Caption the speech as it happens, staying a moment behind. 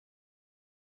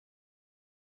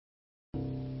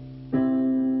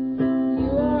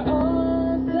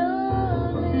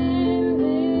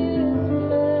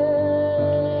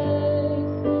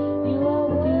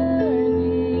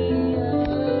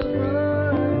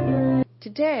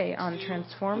Today on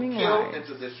Transforming to kill Lives.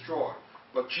 and to destroy.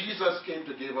 But Jesus came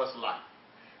to give us life.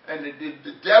 And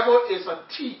the devil is a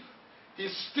thief. He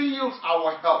steals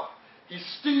our health. He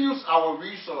steals our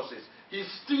resources. He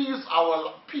steals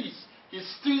our peace. He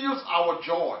steals our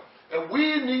joy. And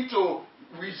we need to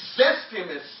resist him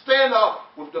and stand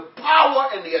up with the power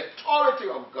and the authority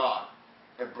of God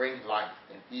and bring life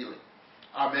and healing.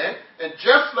 Amen. And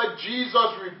just like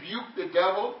Jesus rebuked the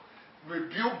devil,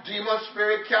 rebuked demon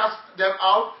spirit, cast them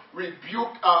out,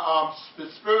 rebuke the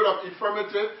spirit of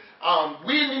infirmity,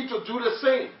 we need to do the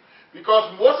same.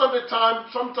 Because most of the time,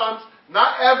 sometimes,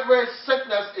 not every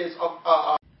sickness is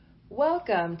of...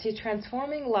 Welcome to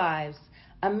Transforming Lives,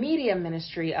 a media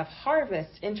ministry of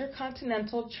Harvest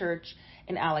Intercontinental Church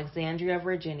in Alexandria,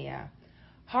 Virginia.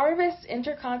 Harvest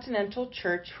Intercontinental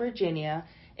Church, Virginia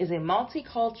is a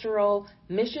multicultural,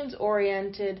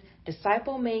 missions-oriented,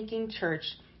 disciple-making church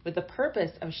with the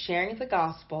purpose of sharing the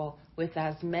gospel with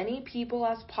as many people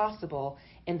as possible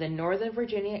in the Northern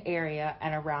Virginia area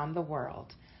and around the world.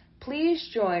 Please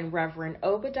join Reverend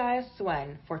Obadiah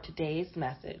Swen for today's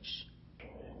message.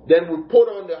 Then we put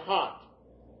on the heart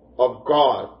of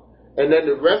God, and then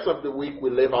the rest of the week we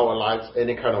live our lives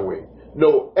any kind of way.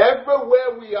 No,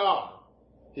 everywhere we are,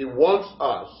 he wants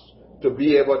us to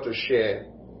be able to share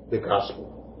the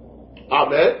gospel.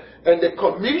 Amen. And the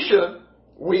commission,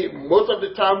 most of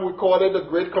the time we call it the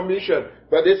Great Commission,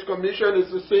 but this commission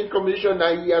is the same commission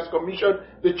that he has commissioned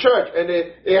the church, and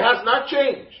it has not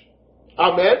changed.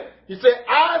 Amen. He said,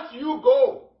 as you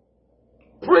go,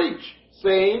 preach,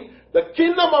 saying, the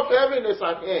kingdom of heaven is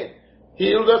at hand.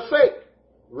 Heal the sick,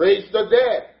 raise the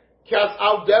dead, cast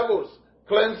out devils,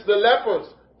 cleanse the lepers.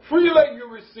 Freely you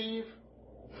receive,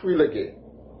 freely give.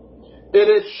 It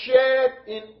is shared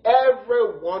in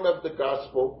every one of the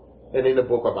gospel and in the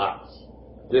book of Acts,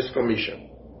 this commission.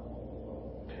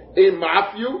 In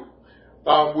Matthew,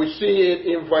 we see it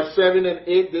in verse 7 and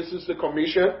 8, this is the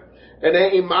commission. And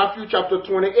then in Matthew chapter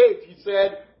 28, he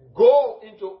said, go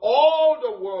into all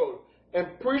the world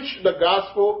and preach the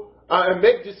gospel and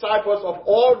make disciples of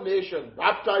all nations,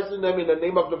 baptizing them in the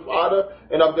name of the Father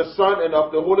and of the Son and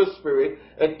of the Holy Spirit,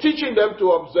 and teaching them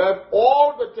to observe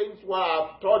all the things what I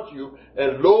have taught you.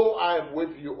 And lo, I am with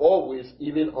you always,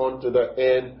 even unto the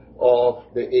end of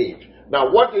the age.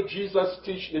 Now, what did Jesus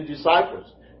teach the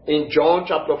disciples? In John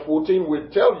chapter 14, we'll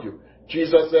tell you,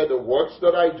 Jesus said, the works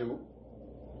that I do,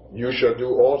 you shall do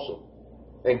also.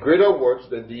 And greater works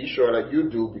than these shall you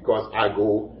do, because I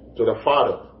go to the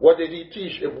Father. What did he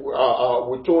teach?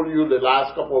 We told you the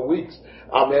last couple of weeks.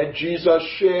 Jesus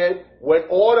shared, went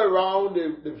all around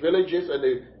the villages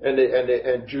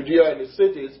and Judea and the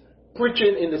cities,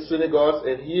 preaching in the synagogues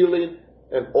and healing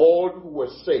and all who were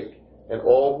sick and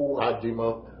all who had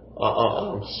demon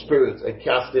spirits and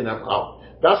casting them out.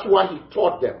 That's why he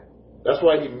taught them. That's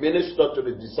why he ministered to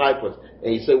the disciples,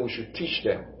 and he said we should teach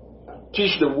them.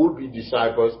 Teach the would-be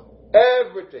disciples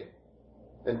everything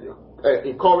and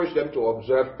encourage them to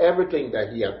observe everything that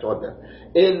he had taught them.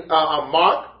 In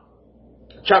Mark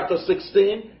chapter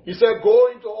 16, he said,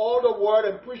 go into all the world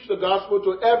and preach the gospel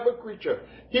to every creature.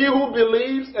 He who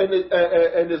believes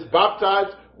and is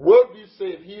baptized will be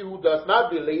saved. He who does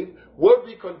not believe will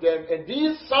be condemned. And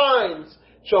these signs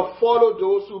shall follow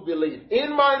those who believe.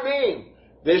 In my name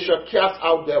they shall cast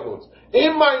out devils.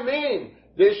 In my name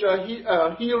they shall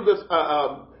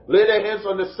lay their hands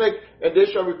on the sick and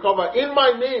they shall recover. In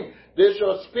my name they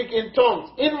shall speak in tongues.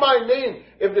 In my name,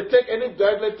 if they take any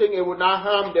deadly thing, it will not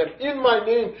harm them. In my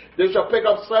name they shall pick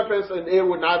up serpents and it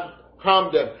will not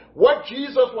harm them. What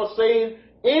Jesus was saying,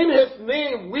 in his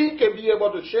name we can be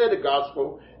able to share the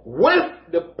gospel with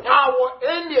the power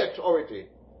and the authority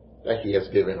that he has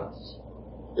given us.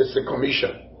 It's a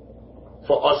commission.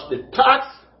 For us, the task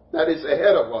that is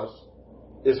ahead of us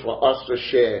is for us to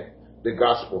share the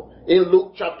gospel. In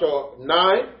Luke chapter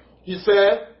 9, he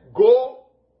said, go,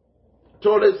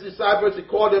 told his disciples, he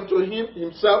called them to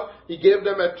himself, he gave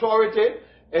them authority,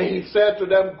 and he said to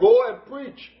them, go and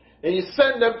preach. And he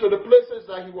sent them to the places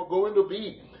that he was going to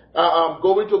be,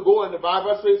 and the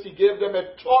Bible says he gave them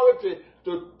authority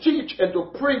to teach and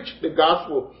to preach the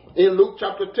gospel. In Luke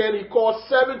chapter 10, he called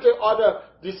 70 other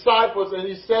disciples, and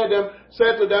he said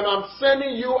to them, I'm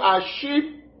sending you as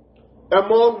sheep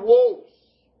among wolves.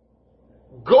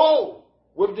 Go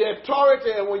with the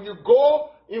authority, and when you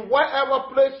go in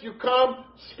whatever place you come,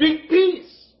 speak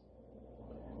peace.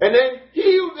 And then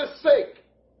heal the sick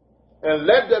and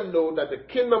let them know that the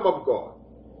kingdom of God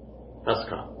has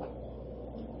come.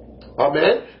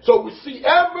 Amen. So we see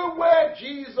everywhere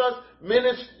Jesus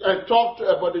ministered and talked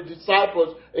about the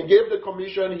disciples and gave the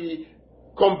commission, he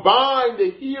combined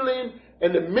the healing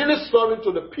and the ministering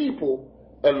to the people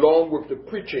along with the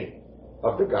preaching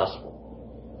of the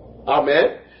gospel.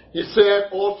 Amen. He said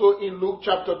also in Luke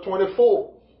chapter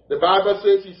 24, the Bible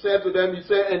says, he said to them, he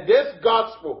said, and this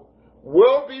gospel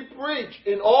will be preached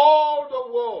in all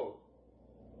the world,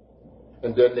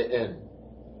 and then the end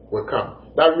will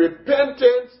come. That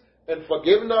repentance and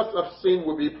forgiveness of sin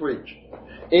will be preached.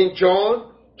 In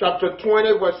John chapter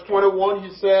 20, verse 21,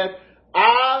 he said,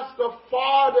 as the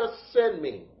Father sent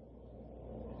me,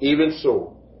 even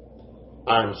so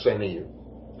I am sending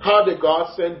you. How did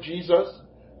God send Jesus?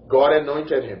 God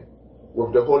anointed him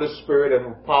with the Holy Spirit and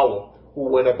with power, who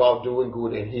went about doing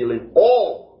good and healing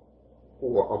all who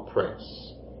were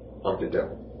oppressed of the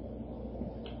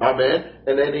devil. Amen.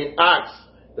 And then in Acts,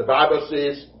 the Bible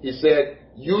says, he said,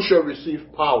 you shall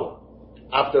receive power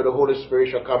after the Holy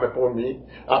Spirit shall come upon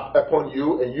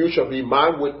you, and you shall be my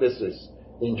witnesses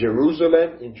in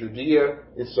Jerusalem, in Judea,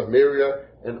 in Samaria,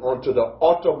 and unto the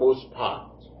uttermost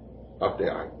part of the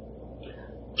earth.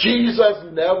 Jesus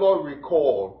never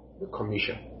recalled the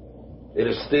commission. It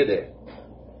is still there.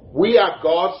 We are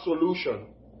God's solution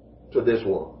to this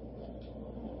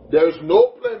world. There is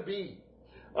no plan B.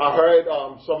 I heard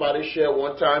somebody share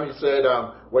one time, he said,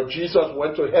 when Jesus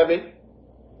went to heaven,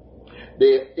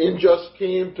 the angels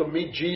came to meet Jesus.